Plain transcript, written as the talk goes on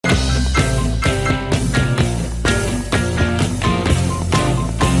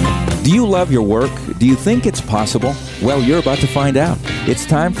Do you love your work? Do you think it's possible? Well, you're about to find out. It's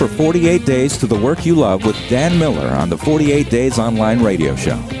time for 48 Days to the Work You Love with Dan Miller on the 48 Days Online Radio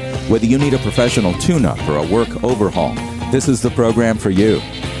Show. Whether you need a professional tune-up or a work overhaul, this is the program for you.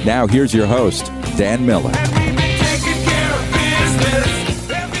 Now, here's your host, Dan Miller.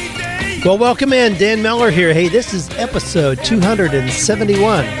 Well, welcome in. Dan Miller here. Hey, this is episode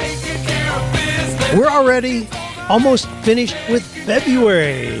 271. We're already almost finished with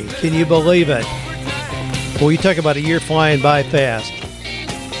February. Can you believe it? Well, you talk about a year flying by fast.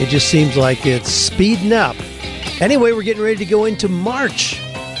 It just seems like it's speeding up. Anyway, we're getting ready to go into March.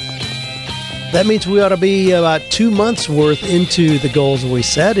 That means we ought to be about 2 months worth into the goals that we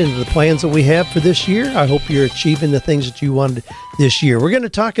set, into the plans that we have for this year. I hope you're achieving the things that you wanted this year. We're going to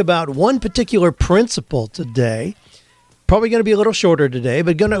talk about one particular principle today. Probably going to be a little shorter today,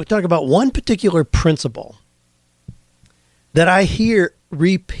 but going to talk about one particular principle that I hear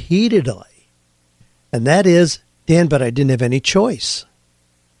repeatedly. And that is, Dan, but I didn't have any choice.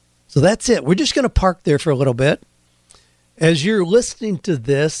 So that's it. We're just going to park there for a little bit. As you're listening to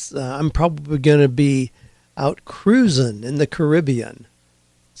this, I'm probably going to be out cruising in the Caribbean.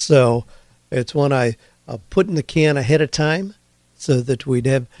 So it's one I put in the can ahead of time so that we'd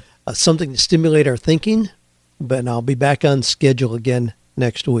have something to stimulate our thinking. But I'll be back on schedule again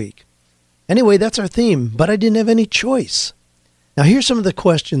next week. Anyway, that's our theme, but I didn't have any choice. Now, here's some of the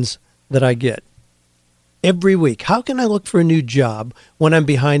questions that I get every week. How can I look for a new job when I'm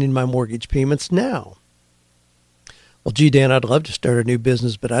behind in my mortgage payments now? Well, gee, Dan, I'd love to start a new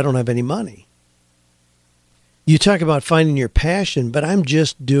business, but I don't have any money. You talk about finding your passion, but I'm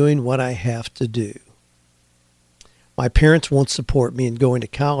just doing what I have to do. My parents won't support me in going to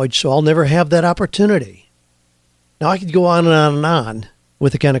college, so I'll never have that opportunity. Now, I could go on and on and on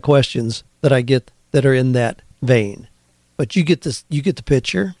with the kind of questions that I get that are in that vein. But you get this, you get the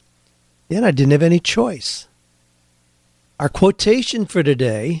picture. And I didn't have any choice. Our quotation for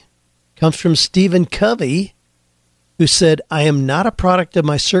today comes from Stephen Covey, who said, "I am not a product of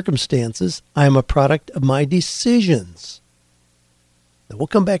my circumstances. I am a product of my decisions." Now, we'll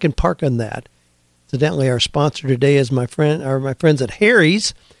come back and park on that. Incidentally, our sponsor today is my friends at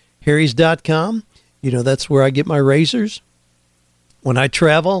Harry's, Harry's.com. You know, that's where I get my razors. When I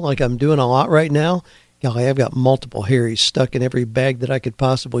travel, like I'm doing a lot right now, golly, I've got multiple Harry's stuck in every bag that I could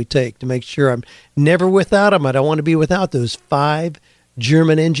possibly take to make sure I'm never without them. I don't want to be without those 5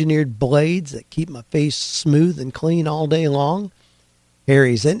 German-engineered blades that keep my face smooth and clean all day long.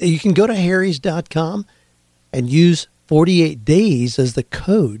 Harry's. And you can go to Harry's.com and use 48 days as the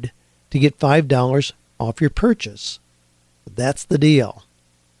code to get $5 off your purchase. That's the deal.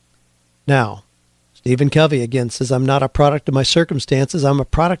 Now, Stephen Covey again says, "I'm not a product of my circumstances. I'm a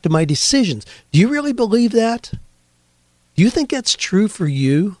product of my decisions." Do you really believe that? Do you think that's true for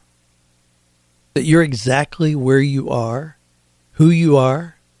you? That you're exactly where you are, who you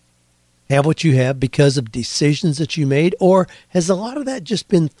are, have what you have because of decisions that you made? Or has a lot of that just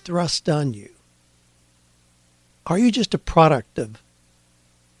been thrust on you? Are you just a product of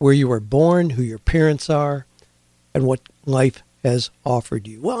where you were born, who your parents are, and what life has offered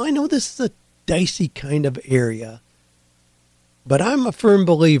you? Well, I know this is a dicey kind of area, but I'm a firm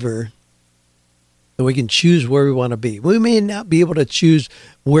believer that we can choose where we want to be. We may not be able to choose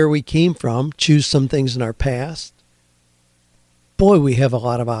where we came from, choose some things in our past. Boy, we have a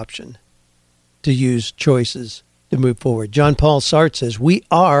lot of option to use choices to move forward. John Paul Sartre says, "We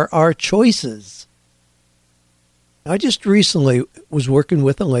are our choices." I just recently was working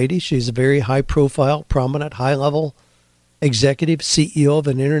with a lady. She's a very high-profile, prominent, high-level executive, CEO of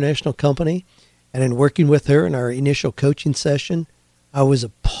an international company. And in working with her in our initial coaching session, I was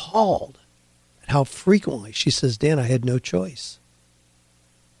appalled at how frequently she says, "Dan, I had no choice."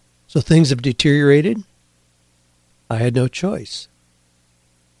 So things have deteriorated. I had no choice.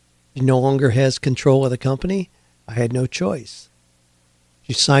 She no longer has control of the company. I had no choice.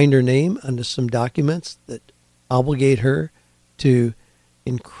 She signed her name under some documents that obligate her to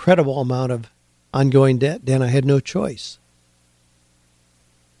incredible amount of ongoing debt. Dan, I had no choice.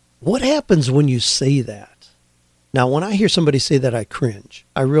 What happens when you say that? Now, when I hear somebody say that, I cringe.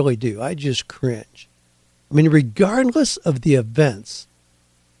 I really do. I just cringe. I mean, regardless of the events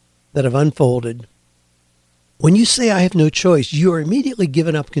that have unfolded, when you say I have no choice, you are immediately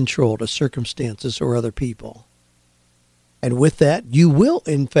giving up control to circumstances or other people. And with that, you will,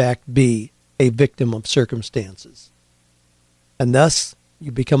 in fact, be a victim of circumstances. And thus,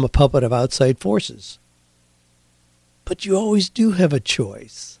 you become a puppet of outside forces. But you always do have a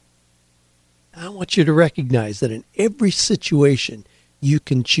choice. I want you to recognize that in every situation, you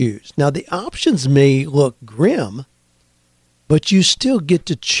can choose. Now, the options may look grim, but you still get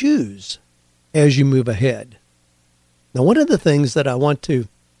to choose as you move ahead. Now, one of the things that I want to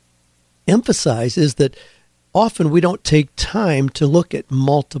emphasize is that often we don't take time to look at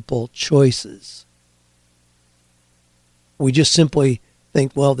multiple choices. We just simply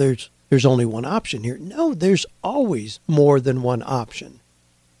think, well, there's only one option here. No, there's always more than one option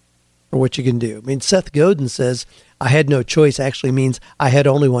for what you can do. I mean, Seth Godin says, I had no choice actually means I had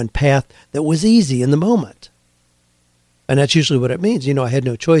only one path that was easy in the moment. And that's usually what it means. I had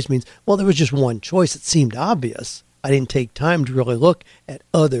no choice means, well, there was just one choice. It seemed obvious. I didn't take time to really look at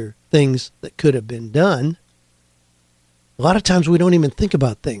other things that could have been done. A lot of times we don't even think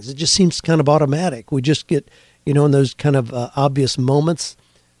about things. It just seems kind of automatic. We just get, in those kind of obvious moments,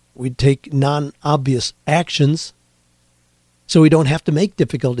 we take non-obvious actions. So we don't have to make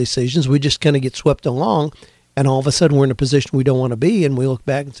difficult decisions. We just kind of get swept along. And all of a sudden we're in a position we don't want to be. And we look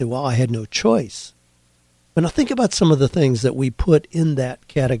back and say, well, I had no choice. But now think about some of the things that we put in that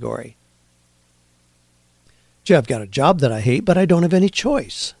category. Gee, I've got a job that I hate, but I don't have any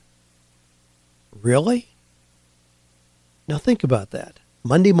choice. Really? Now think about that.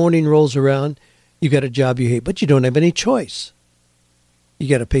 Monday morning rolls around, you got a job you hate, but you don't have any choice. You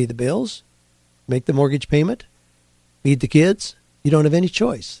got to pay the bills, make the mortgage payment, feed the kids. You don't have any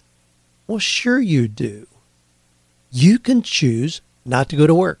choice. Well, sure you do. You can choose not to go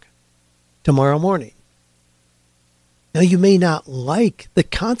to work tomorrow morning. Now, you may not like the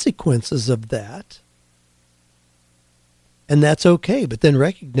consequences of that, and that's okay, but then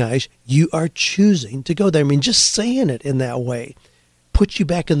recognize you are choosing to go there. I mean, just saying it in that way puts you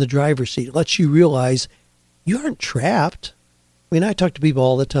back in the driver's seat, lets you realize you aren't trapped. I mean, I talk to people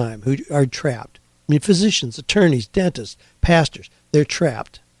all the time who are trapped. I mean, physicians, attorneys, dentists, pastors, they're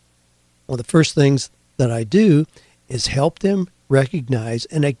trapped. One of the first things that I do is help them recognize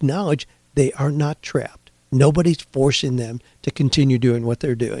and acknowledge they are not trapped. Nobody's forcing them to continue doing what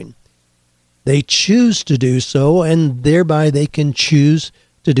they're doing. They choose to do so, and thereby they can choose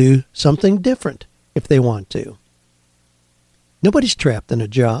to do something different if they want to. Nobody's trapped in a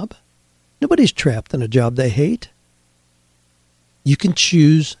job. Nobody's trapped in a job they hate. You can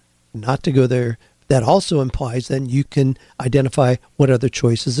choose not to go there. That also implies then you can identify what other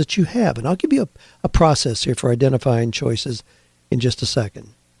choices that you have. And I'll give you a process here for identifying choices in just a second.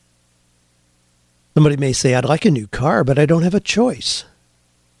 Somebody may say, I'd like a new car, but I don't have a choice.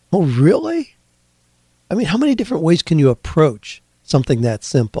 Oh, really? I mean, how many different ways can you approach something that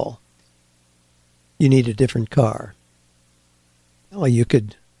simple? You need a different car. Well, you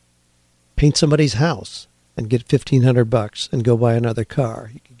could paint somebody's house and get $1,500 and go buy another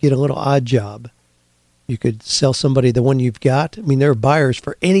car. You could get a little odd job. You could sell somebody the one you've got. I mean, there are buyers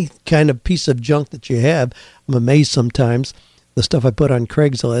for any kind of piece of junk that you have. I'm amazed sometimes. The stuff I put on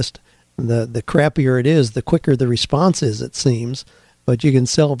Craigslist, the crappier it is, the quicker the response is, it seems. But you can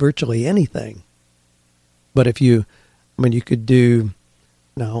sell virtually anything. But if you could do,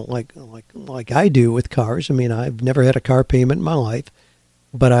 like I do with cars. I mean, I've never had a car payment in my life,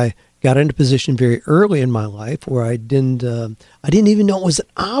 but I got into a position very early in my life where I didn't even know it was an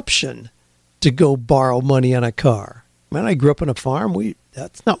option to go borrow money on a car. Man, I grew up on a farm.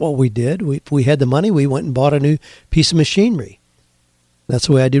 That's not what we did. If we had the money, we went and bought a new piece of machinery. That's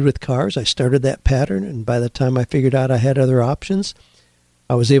the way I did with cars. I started that pattern, and by the time I figured out I had other options,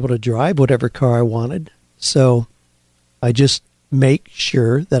 I was able to drive whatever car I wanted. So I just make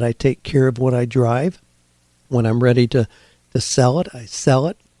sure that I take care of what I drive. When I'm ready to sell it, I sell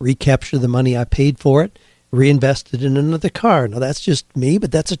it, recapture the money I paid for it, reinvest it in another car. Now, that's just me,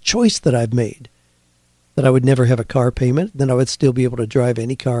 but that's a choice that I've made, that I would never have a car payment. Then I would still be able to drive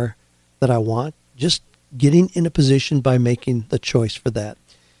any car that I want, just getting in a position by making the choice for that.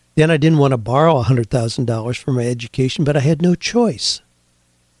 Then I didn't want to borrow $100,000 for my education, but I had no choice.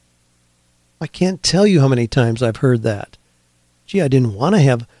 I can't tell you how many times I've heard that. Gee, I didn't want to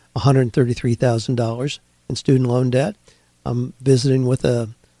have $133,000 in student loan debt. I'm visiting with a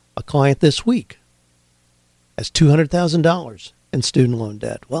client this week. Has $200,000 in student loan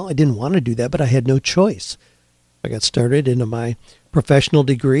debt. Well, I didn't want to do that, but I had no choice. I got started into my professional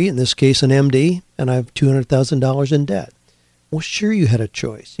degree, in this case an MD, and I have $200,000 in debt. Well, sure, you had a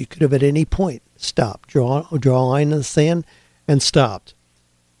choice. You could have at any point stopped, draw a line in the sand, and stopped.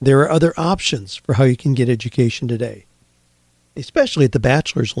 There are other options for how you can get education today, especially at the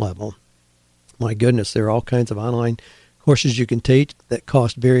bachelor's level. My goodness, there are all kinds of online courses you can take that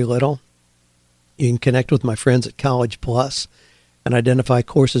cost very little. You can connect with my friends at College Plus and identify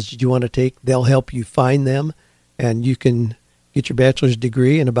courses that you want to take. They'll help you find them, and you can get your bachelor's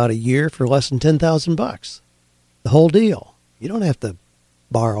degree in about a year for less than $10,000. The whole deal. You don't have to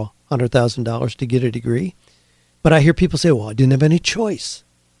borrow $100,000 to get a degree. But I hear people say, well, I didn't have any choice.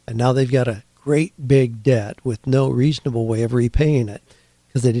 And now they've got a great big debt with no reasonable way of repaying it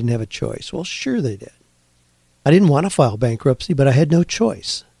because they didn't have a choice. Well, sure they did. I didn't want to file bankruptcy, but I had no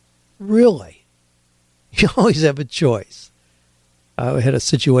choice. Really? You always have a choice. I had a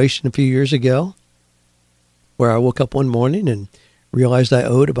situation a few years ago where I woke up one morning and realized I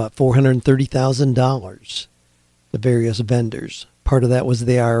owed about $430,000 to various vendors. Part of that was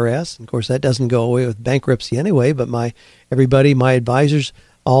the IRS. And of course, that doesn't go away with bankruptcy anyway, but my advisors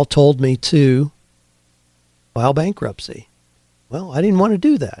all told me to file bankruptcy. Well, I didn't want to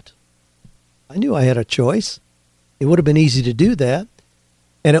do that. I knew I had a choice. It would have been easy to do that,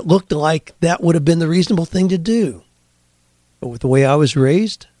 and it looked like that would have been the reasonable thing to do. But with the way I was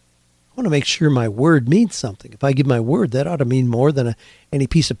raised, I want to make sure my word means something. If I give my word, that ought to mean more than any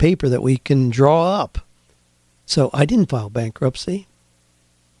piece of paper that we can draw up. So I didn't file bankruptcy.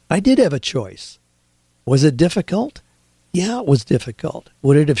 I did have a choice. Was it difficult? Yeah, it was difficult.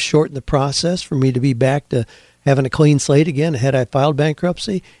 Would it have shortened the process for me to be back to having a clean slate again had I filed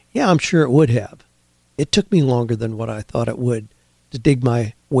bankruptcy? Yeah, I'm sure it would have. It took me longer than what I thought it would to dig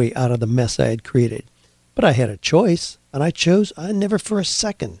my way out of the mess I had created. But I had a choice, and I chose. I never for a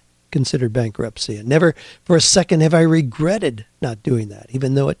second considered bankruptcy. And never for a second have I regretted not doing that,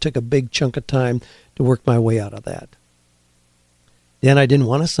 even though it took a big chunk of time to work my way out of that. Then I didn't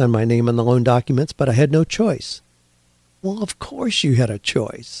want to sign my name on the loan documents, but I had no choice. Well, of course you had a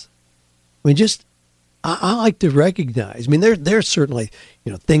choice. I mean, I like to recognize. I mean, there's certainly,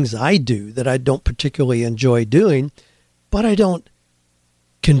 things I do that I don't particularly enjoy doing, but I don't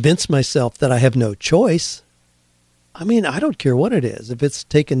convince myself that I have no choice. I mean, I don't care what it is. If it's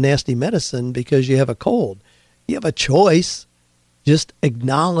taking nasty medicine because you have a cold, you have a choice. Just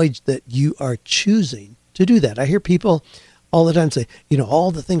acknowledge that you are choosing to do that. I hear people all the time say, all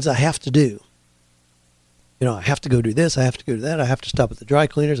the things I have to do. I have to go do this. I have to go do that. I have to stop at the dry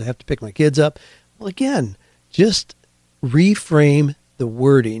cleaners. I have to pick my kids up. Well, again, just reframe the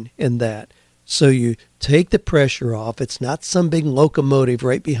wording in that so you take the pressure off. It's not some big locomotive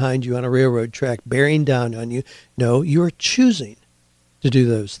right behind you on a railroad track bearing down on you. No, you're choosing to do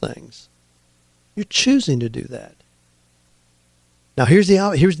those things. You're choosing to do that. Now, here's the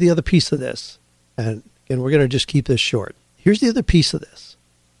other piece of this. And we're going to just keep this short. Here's the other piece of this.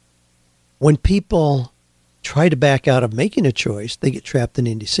 When people try to back out of making a choice, they get trapped in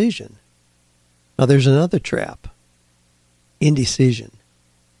indecision. Now, there's another trap. Indecision.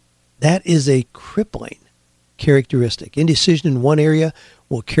 That is a crippling characteristic. Indecision in one area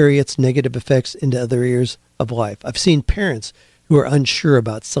will carry its negative effects into other areas of life. I've seen parents who are unsure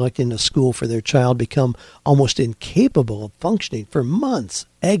about selecting a school for their child become almost incapable of functioning for months,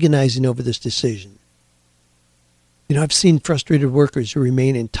 agonizing over this decision. I've seen frustrated workers who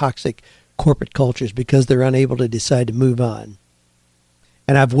remain in toxic corporate cultures because they're unable to decide to move on.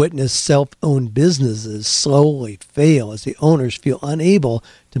 And I've witnessed self-owned businesses slowly fail as the owners feel unable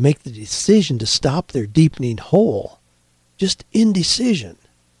to make the decision to stop their deepening hole. Just indecision.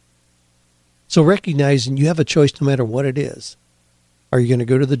 So recognizing you have a choice no matter what it is. Are you going to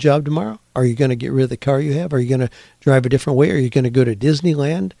go to the job tomorrow? Are you going to get rid of the car you have? Are you going to drive a different way? Are you going to go to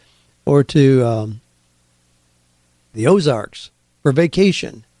Disneyland or to the Ozarks for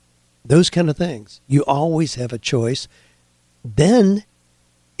vacation? Those kind of things. You always have a choice. Then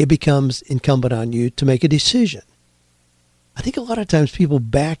it becomes incumbent on you to make a decision. I think a lot of times people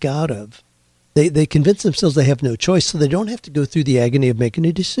back out of, they convince themselves they have no choice, so they don't have to go through the agony of making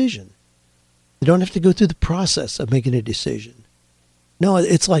a decision. They don't have to go through the process of making a decision. No,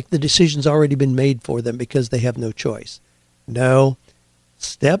 it's like the decision's already been made for them because they have no choice. No,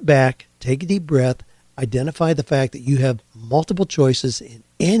 step back, take a deep breath, identify the fact that you have multiple choices in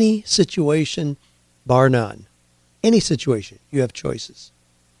any situation, bar none. Any situation, you have choices.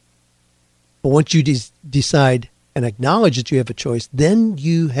 But once you decide and acknowledge that you have a choice, then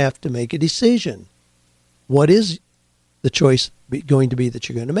you have to make a decision. What is the choice going to be that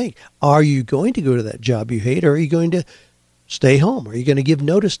you're going to make? Are you going to go to that job you hate, or are you going to stay home? Are you going to give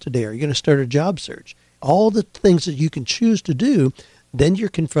notice today? Are you going to start a job search? All the things that you can choose to do, then you're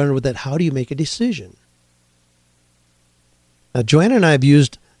confronted with that. How do you make a decision? Now, Joanna and I have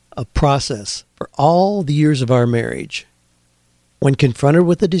used a process for all the years of our marriage. When confronted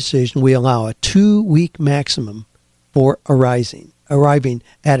with a decision, we allow a 2-week maximum for arriving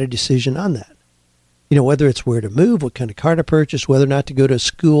at a decision on that. Whether it's where to move, what kind of car to purchase, whether or not to go to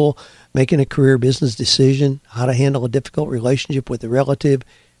school, making a career business decision, how to handle a difficult relationship with a relative,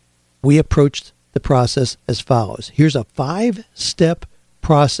 we approached the process as follows. Here's a 5-step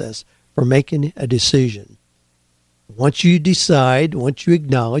process for making a decision. Once you decide, once you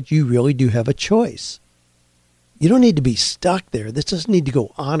acknowledge, you really do have a choice. You don't need to be stuck there. This doesn't need to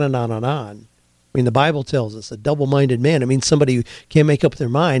go on and on and on. I mean, the Bible tells us a double-minded man. It means somebody who can't make up their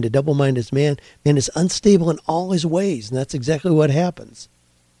mind. A double-minded man is unstable in all his ways, and that's exactly what happens.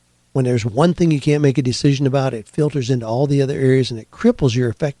 When there's one thing you can't make a decision about, it filters into all the other areas, and it cripples your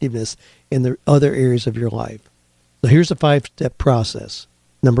effectiveness in the other areas of your life. So here's a 5-step process.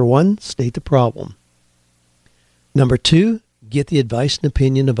 Number 1, state the problem. Number 2, get the advice and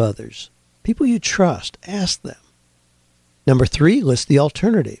opinion of others. People you trust, ask them. Number 3, list the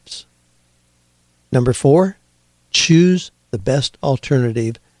alternatives. Number 4, choose the best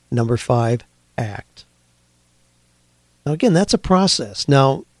alternative. Number 5, act. Now, again, that's a process.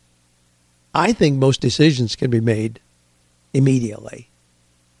 Now, I think most decisions can be made immediately.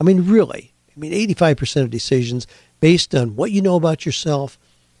 I mean, really. 85% of decisions based on what you know about yourself,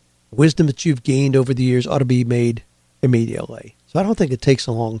 wisdom that you've gained over the years ought to be made immediately. So I don't think it takes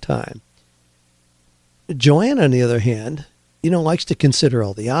a long time. Joanne, on the other hand, likes to consider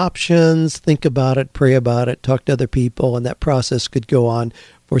all the options, think about it, pray about it, talk to other people, and that process could go on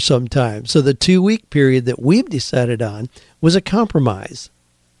for some time. So the 2-week period that we've decided on was a compromise.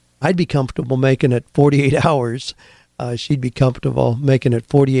 I'd be comfortable making it 48 hours. She'd be comfortable making it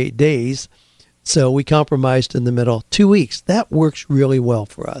 48 days. So we compromised in the middle, 2 weeks. That works really well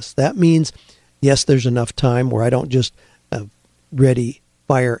for us. That means, yes, there's enough time where I don't just ready,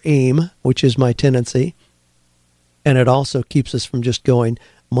 fire, aim, which is my tendency. And it also keeps us from just going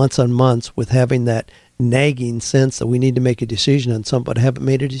months on months with having that nagging sense that we need to make a decision on something, but haven't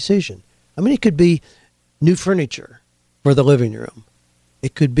made a decision. It could be new furniture for the living room.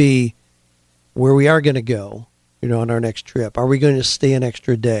 It could be where we are going to go, on our next trip. Are we going to stay an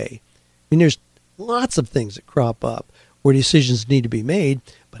extra day? There's lots of things that crop up where decisions need to be made,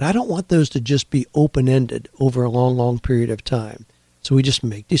 but I don't want those to just be open-ended over a long, long period of time. So we just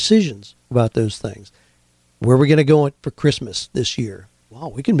make decisions about those things. Where are we going to go for Christmas this year?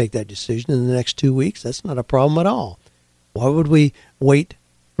 Well, we can make that decision in the next 2 weeks. That's not a problem at all. Why would we wait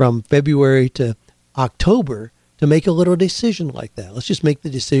from February to October to make a little decision like that? Let's just make the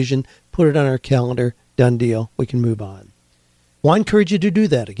decision, put it on our calendar, done deal. We can move on. Well, I encourage you to do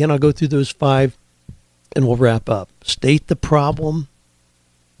that. Again, I'll go through those 5 and we'll wrap up. State the problem,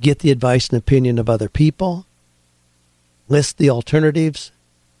 get the advice and opinion of other people, list the alternatives,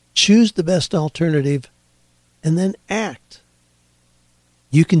 choose the best alternative, and then act.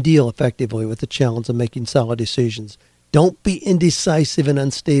 You can deal effectively with the challenge of making solid decisions. Don't be indecisive and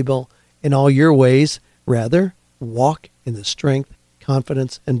unstable in all your ways. Rather, walk in the strength,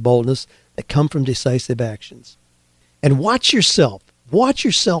 confidence, and boldness that come from decisive actions. And watch yourself. Watch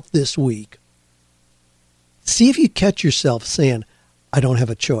yourself this week. See if you catch yourself saying, I don't have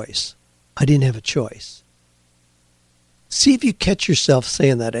a choice. I didn't have a choice. See if you catch yourself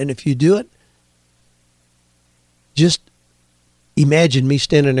saying that. And if you do it, just imagine me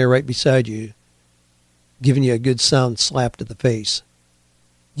standing there right beside you, giving you a good sound slap to the face.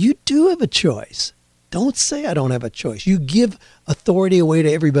 You do have a choice. Don't say I don't have a choice. You give authority away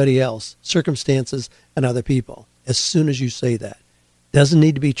to everybody else, circumstances, and other people as soon as you say that. Doesn't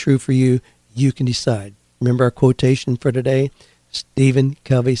need to be true for you. You can decide. Remember our quotation for today? Stephen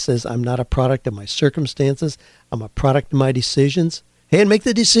Covey says, I'm not a product of my circumstances. I'm a product of my decisions. Hey, and make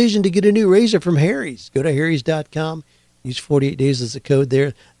the decision to get a new razor from Harry's. Go to harrys.com. Use 48 days as a code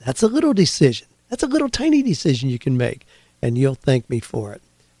there. That's a little decision. That's a little tiny decision you can make, and you'll thank me for it.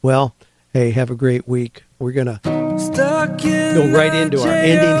 Well, hey, have a great week. We're going to go right into our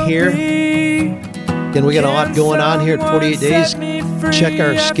ending here. Again, we got a lot going on here at 48 Days. Check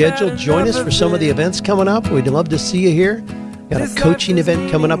our schedule. Join us for some of the events coming up. We'd love to see you here. Got a coaching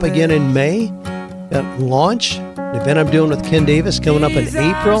event coming up again in May. Got Launch, an event I'm doing with Ken Davis coming up in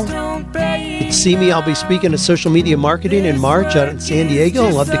April. You can see me. I'll be speaking at Social Media Marketing in March out in San Diego.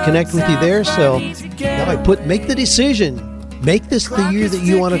 I'd love to connect with you there. So now make the decision. Make this the year that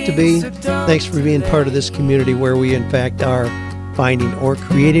you want it to be. Thanks for being part of this community where we, in fact, are finding or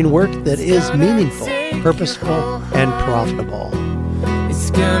creating work that is meaningful, purposeful, and profitable. It's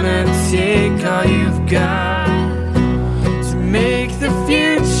gonna take all you've got to make the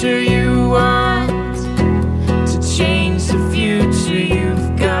future you want, to change the future you